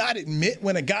do we not admit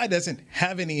when a guy doesn't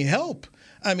have any help?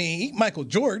 I mean, Michael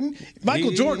Jordan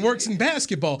works in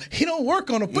basketball. He don't work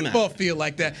on a football field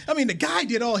like that. I mean, the guy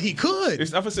did all he could. It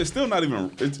still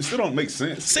don't make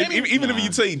sense. Even if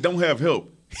you say he don't have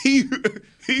help, he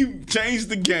changed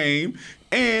the game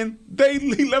and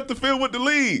he left the field with the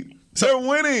lead. They're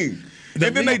winning.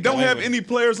 And then they don't have any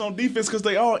players on defense because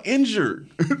they all injured.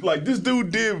 Like, this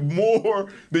dude did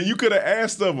more than you could have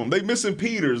asked of him. They missing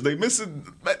Peters. They missing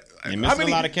a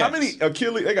lot of cats. How many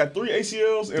Achilles? They got 3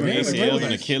 ACLs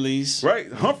and Achilles.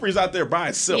 Right? Humphrey's out there by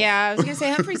himself. Yeah, I was going to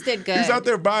say Humphreys did good. He's out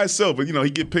there by himself, but he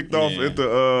get picked off at the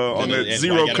on that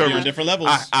zero coverage. On different levels.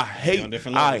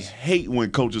 I hate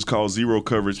when coaches call zero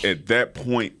coverage at that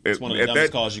point. It's one of the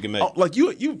dumbest calls you can make. Like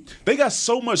they got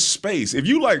so much space. If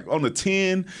you like on the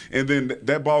 10 and then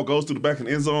that ball goes to the back of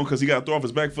the end zone because he got to throw off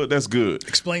his back foot, that's good.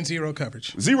 Explain zero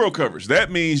coverage. Zero coverage.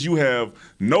 That means you have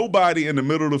nobody in the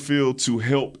middle of the field to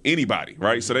help anybody,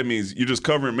 right? So that means you're just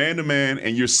covering man-to-man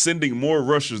and you're sending more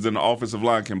rushers than the offensive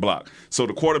line can block. So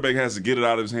the quarterback has to get it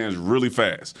out of his hands really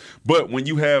fast. But when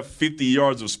you have 50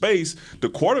 yards of space, the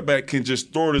quarterback can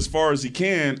just throw it as far as he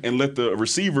can and let the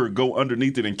receiver go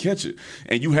underneath it and catch it.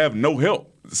 And you have no help.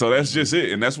 So that's just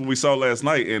it, and that's what we saw last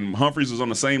night. And Humphreys was on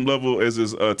the same level as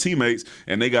his teammates,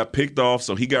 and they got picked off,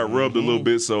 so he got rubbed a little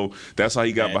bit. So that's how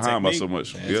he got behind by so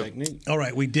much. All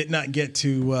right, we did not get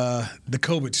to the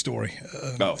COVID story.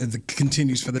 It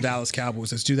continues for the Dallas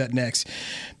Cowboys. Let's do that next.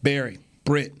 Barry,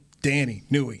 Britt, Danny,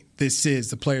 Newey. This is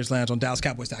the Players Lounge on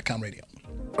DallasCowboys.com radio.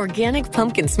 Organic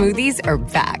pumpkin smoothies are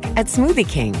back at Smoothie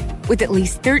King with at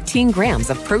least 13 grams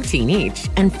of protein each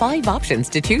and 5 options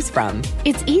to choose from.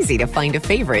 It's easy to find a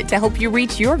favorite to help you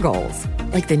reach your goals,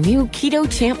 like the new Keto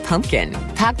Champ Pumpkin,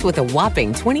 packed with a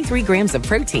whopping 23 grams of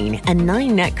protein and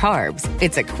 9 net carbs.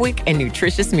 It's a quick and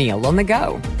nutritious meal on the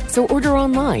go. So order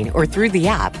online or through the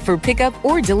app for pickup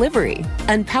or delivery.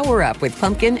 And power up with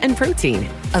pumpkin and protein.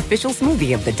 Official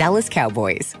smoothie of the Dallas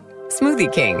Cowboys.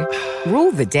 Smoothie King.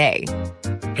 Rule the day.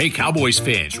 Hey, Cowboys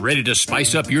fans, ready to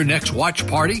spice up your next watch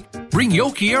party? Bring Yo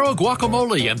Quiero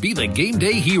guacamole and be the game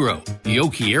day hero. Yo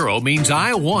Quiero means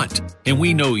I want, and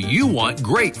we know you want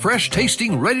great,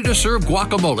 fresh-tasting, ready-to-serve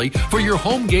guacamole for your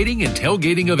home gating and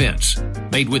tailgating events.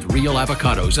 Made with real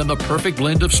avocados and the perfect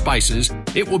blend of spices,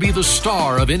 it will be the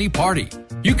star of any party.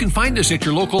 You can find us at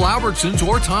your local Albertsons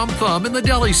or Tom Thumb in the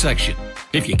deli section.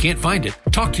 If you can't find it,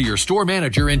 talk to your store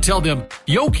manager and tell them,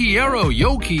 Yo Quiero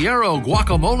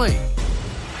guacamole.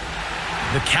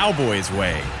 The Cowboys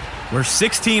way, where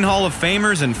 16 Hall of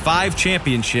Famers and 5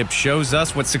 championships shows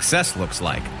us what success looks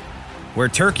like. Where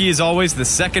turkey is always the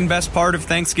second best part of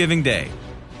Thanksgiving Day.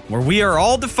 Where we are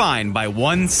all defined by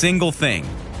one single thing,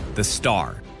 the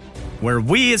star. Where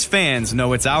we as fans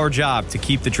know it's our job to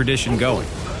keep the tradition going.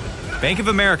 Bank of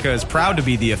America is proud to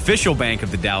be the official bank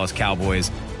of the Dallas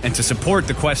Cowboys and to support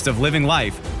the quest of living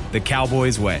life the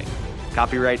Cowboys way.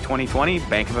 Copyright 2020,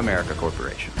 Bank of America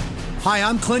Corporation. Hi,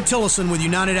 I'm Clint Tillison with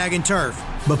United Ag and Turf.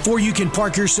 Before you can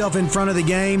park yourself in front of the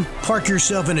game, park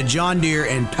yourself in a John Deere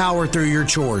and power through your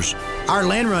chores. Our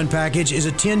Land Run package is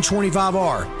a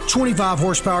 1025R, 25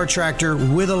 horsepower tractor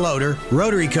with a loader,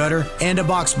 rotary cutter, and a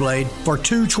box blade for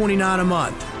 $229 a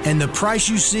month. And the price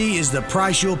you see is the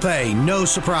price you'll pay, no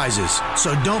surprises.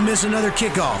 So don't miss another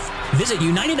kickoff. Visit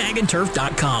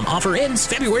UnitedAgAndTurf.com. Offer ends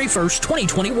February 1st,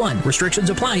 2021.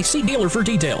 Restrictions apply. See dealer for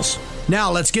details.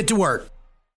 Now let's get to work.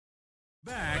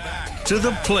 Back to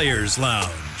the Players Lounge.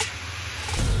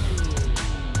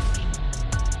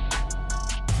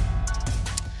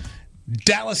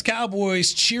 Dallas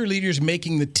Cowboys cheerleaders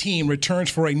making the team returns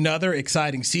for another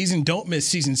exciting season. Don't miss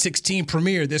season 16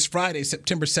 premiere this Friday,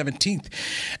 September 17th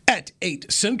at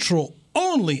 8 Central,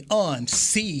 only on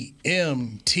CMT.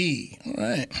 All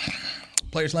right.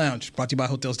 Players Lounge, brought to you by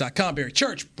Hotels.com. Barry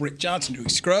Church, Britt Johnson, Dewey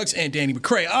Scruggs, and Danny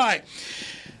McCray. All right.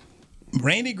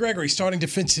 Randy Gregory starting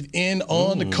defensive end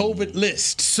on the COVID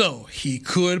list. So he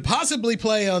could possibly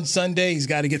play on Sunday. He's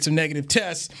got to get some negative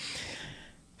tests.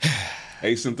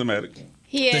 Asymptomatic.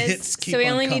 He is. So he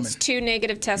only needs 2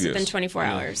 negative tests within 24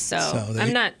 hours. So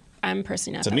I'm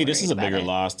personally not. To me, this is a bigger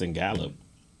loss than Gallup.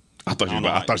 I thought you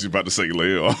were about to say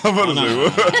Leo.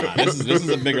 This is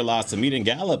a bigger loss to me than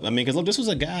Gallup. I mean, because look, this was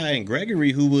a guy in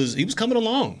Gregory who was coming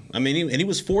along. I mean, he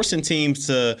was forcing teams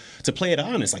to play it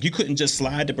honest. Like, you couldn't just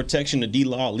slide the protection to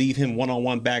D-Law, leave him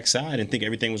one-on-one backside, and think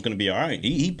everything was going to be all right.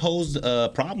 He posed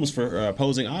problems for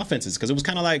opposing offenses because it was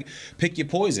kind of like, pick your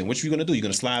poison. What you going to do? You're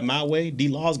going to slide my way?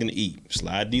 D-Law's going to eat.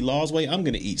 Slide D-Law's way? I'm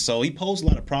going to eat. So he posed a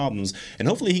lot of problems, and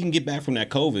hopefully he can get back from that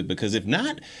COVID, because if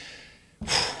not,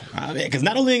 because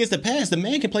not only against the pass, the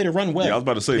man can play to run well. Yeah, I was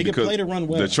about to say, he can play to run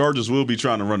well. The Chargers will be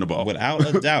trying to run the ball.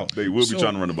 Without a doubt. They will be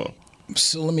trying to run the ball.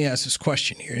 So let me ask this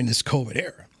question here in this COVID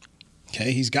era.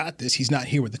 Okay, he's got this. He's not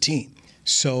here with the team.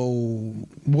 So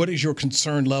what is your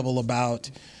concern level about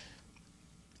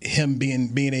him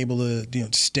being able to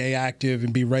stay active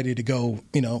and be ready to go,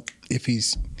 if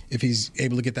he's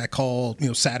able to get that call,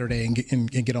 Saturday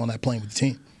and get on that plane with the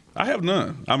team? I have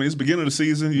none. I mean, it's the beginning of the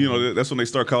season. That's when they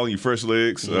start calling you fresh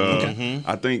legs.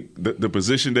 I think the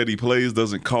position that he plays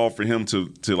doesn't call for him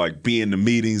to like be in the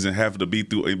meetings and have to be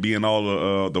in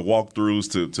all the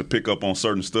walkthroughs to pick up on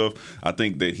certain stuff. I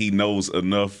think that he knows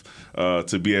enough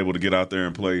to be able to get out there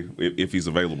and play if he's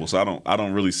available. So I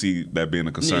don't really see that being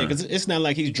a concern. Yeah, because it's not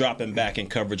like he's dropping back in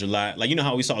coverage a lot. Like,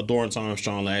 how we saw Dorrance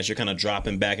Armstrong last year, kind of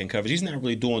dropping back in coverage. He's not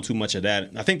really doing too much of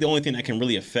that. I think the only thing that can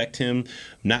really affect him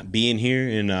not being here,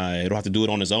 and it'll have to do it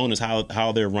on his own, is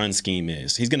how their run scheme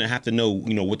is. He's going to have to know,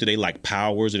 what do they like,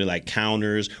 powers? Do they like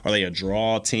counters? Are they a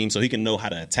draw team? So he can know how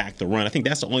to attack the run. I think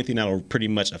that's the only thing that will pretty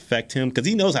much affect him, because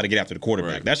he knows how to get after the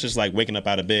quarterback. Right. That's just like waking up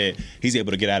out of bed. He's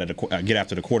able to get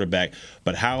after the quarterback.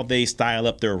 But how they style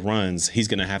up their runs, he's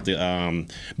going to have to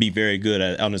be very good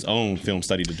on his own film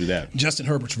study to do that. Justin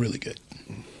Herbert's really good.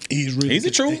 He's the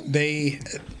truth.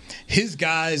 His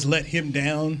guys let him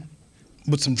down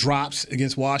with some drops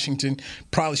against Washington.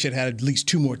 Probably should have had at least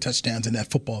 2 more touchdowns in that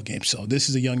football game. So this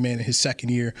is a young man in his second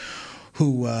year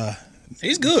who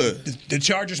he's good. The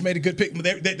Chargers made a good pick.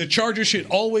 The Chargers should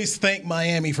always thank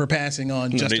Miami for passing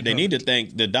on Justin They need to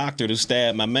thank the doctor who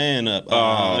stabbed my man up.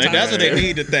 That's what they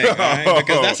need to thank, right?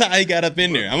 Because that's how he got up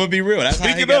in there. I'm going to be real. That's how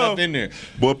he got up in there.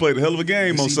 Boy played a hell of a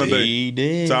game on Sunday. He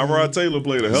did. Tyrod Taylor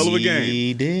played a hell of a game.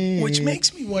 He did. Which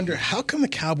makes me wonder, how come the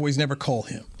Cowboys never call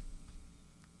him?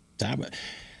 Yeah,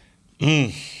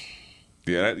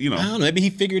 I don't know. Maybe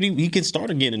he figured he could start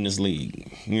again in this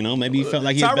league. Maybe he felt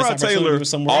like he had Tyrod best Taylor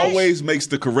somewhere always makes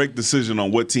the correct decision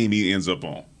on what team he ends up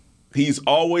on. He's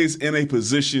always in a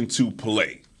position to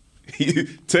play.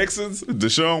 Texans,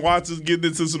 Deshaun Watson's getting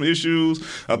into some issues.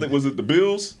 I think, was it the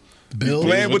Bills?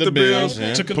 Playing with the Bills,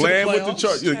 playing with the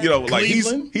Chargers. Like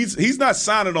he's not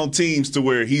signing on teams to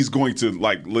where he's going to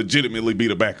like legitimately be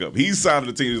the backup. He's signing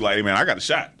the team. He's like, hey man, I got a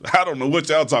shot. I don't know what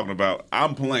y'all talking about.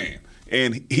 I'm playing.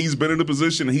 And he's been in the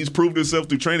position, and he's proved himself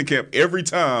through training camp every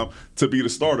time to be the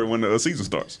starter when the season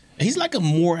starts. He's like a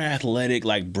more athletic,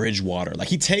 like Bridgewater. Like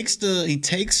he takes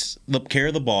the care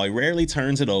of the ball. He rarely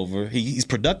turns it over. He's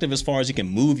productive as far as he can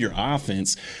move your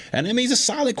offense. And he's a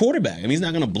solid quarterback. He's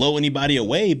not going to blow anybody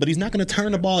away, but he's not going to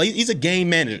turn the ball. He's a game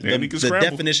manager. And he can the scramble.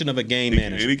 Definition of a game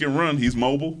manager. And he can run. He's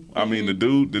mobile. I mean, the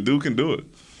dude can do it.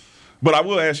 But I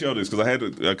will ask y'all this,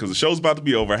 because the show's about to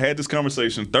be over. I had this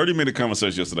conversation, 30-minute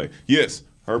conversation yesterday. Yes,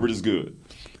 Herbert is good.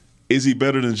 Is he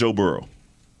better than Joe Burrow?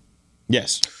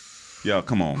 Yes. Y'all,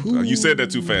 come on. You said that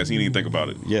too fast. You didn't even think about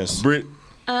it. Yes. Britt?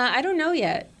 I don't know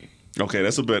yet. Okay,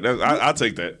 that's a bet. I'll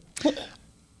take that.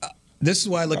 This is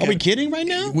why I look at it. Are we kidding right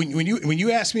now? When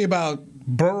you ask me about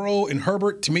Burrow and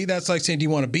Herbert, to me that's like saying, do you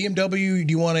want a BMW?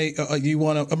 Do you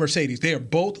want a Mercedes? They are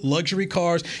both luxury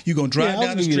cars. You're going to drive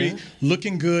down the street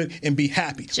looking good and be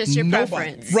happy. Just your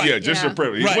preference. Right. Yeah, just your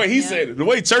preference. Right. The way he said it, the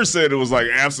way Church said it was like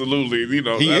absolutely, He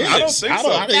is. I don't think so.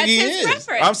 That's his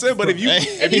preference. I'm saying, but if you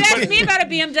ask me about a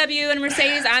BMW and a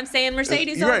Mercedes, I'm saying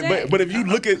Mercedes all day. But if you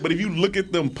look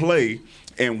at them play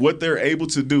and what they're able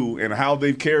to do and how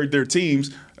they've carried their teams,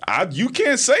 you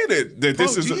can't say that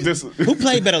this is. Who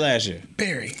played better last year?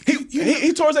 Barry.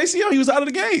 He tore his ACL. He was out of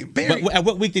the game. Barry. But at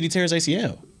what week did he tear his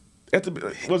ACL?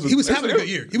 He was having a good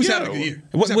year.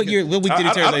 What year? What week did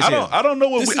he tear his ACL? I don't know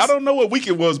what week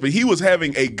it was, but he was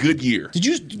having a good year. Did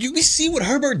you see what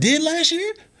Herbert did last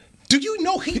year? Do you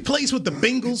know he plays with the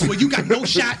Bengals where you got no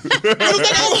shot? He played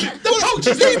with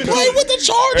the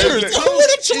Chargers. Who were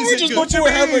the Chargers before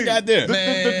Herbert got there?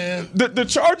 Man. The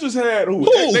Chargers had who?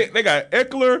 They got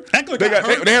Eckler.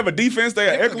 They have a defense. They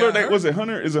got Eckler. Was it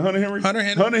Hunter? Is it Hunter Henry?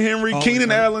 Hunter Henry.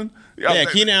 Keenan Allen. Yeah,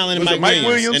 Keenan Allen and Mike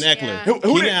Williams. And Eckler.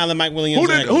 Keenan Allen, Mike Williams.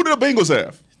 Who did the Bengals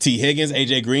have? T. Higgins,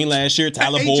 A.J. Green last year.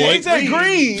 Tyler Boyd. A.J.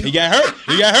 Green. He got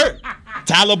hurt.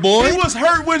 Tyler Boyd. He was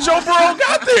hurt when Joe Burrow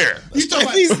got there.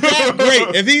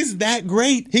 If he's that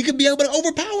great, he could be able to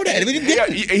overpower that.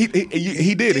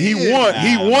 He did. He won.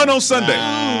 He won on Sunday.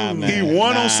 He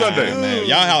won on Sunday. Man.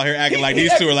 Y'all out here acting like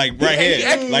these two are like right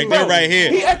here. Like they're right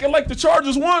here. He acting like the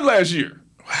Chargers won last year.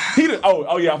 He did.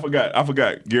 Oh yeah, I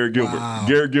forgot. Garrett Gilbert. Wow.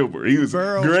 Garrett Gilbert. He was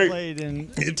Burrow great. Played in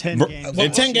 10 games. In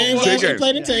 10 games. He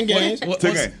played in 10 games.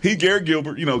 He Garrett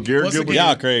Gilbert. Garrett Gilbert.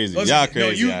 Y'all crazy. Y'all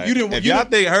crazy. No, you didn't. If y'all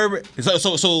think Herbert,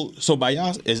 so by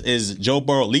y'all is Joe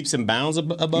Burrow leaps and bounds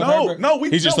above Herbert?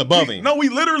 He's just above him. No, we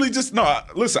literally just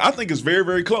listen. I think it's very,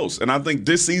 very close, and I think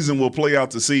this season will play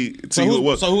out to see who it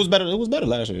was. So who was better? Who was better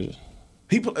last year?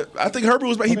 I think Herbert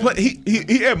was better.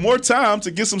 He had more time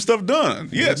to get some stuff done.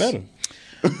 Yes. Better.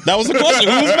 That was the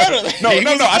question. Who's better? No.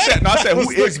 I said who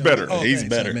is better. He's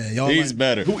better. He's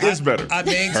better. Who is better? I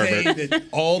maintain that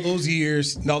all those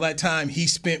years and all that time he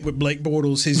spent with Blake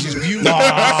Bortles, his just beautiful.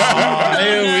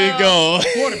 There we go.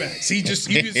 Quarterbacks. You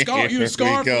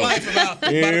scarred for life about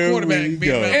a quarterback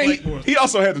being around Blake Bortles. He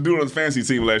also had to do it on the fantasy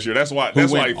team last year. That's why he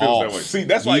feels that way. See,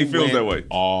 that's why he feels that way.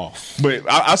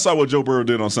 But I saw what Joe Burrow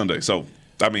did on Sunday. So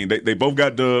I mean, they both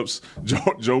got dubs.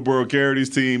 Joe Burrow carried his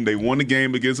team. They won the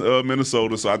game against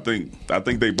Minnesota. So I think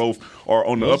they both are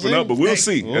on the up and up. But we'll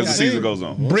see as the season goes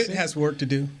on. Britt has work to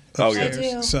do. Oh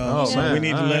yeah. So we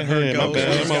need to let her go. My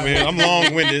bad. I'm over here. I'm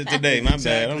long-winded today. My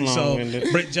bad. I'm long-winded.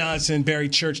 So Britt Johnson, Barry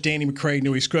Church, Danny McCray,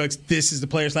 Newy Scruggs. This is the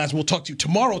Players Lounge. We'll talk to you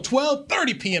tomorrow,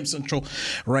 12:30 p.m. Central,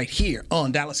 right here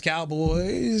on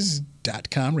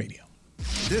DallasCowboys.com radio.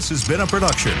 This has been a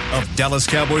production of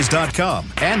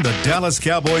DallasCowboys.com and the Dallas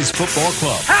Cowboys Football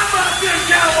Club. How about this,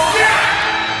 Cowboys? Yeah!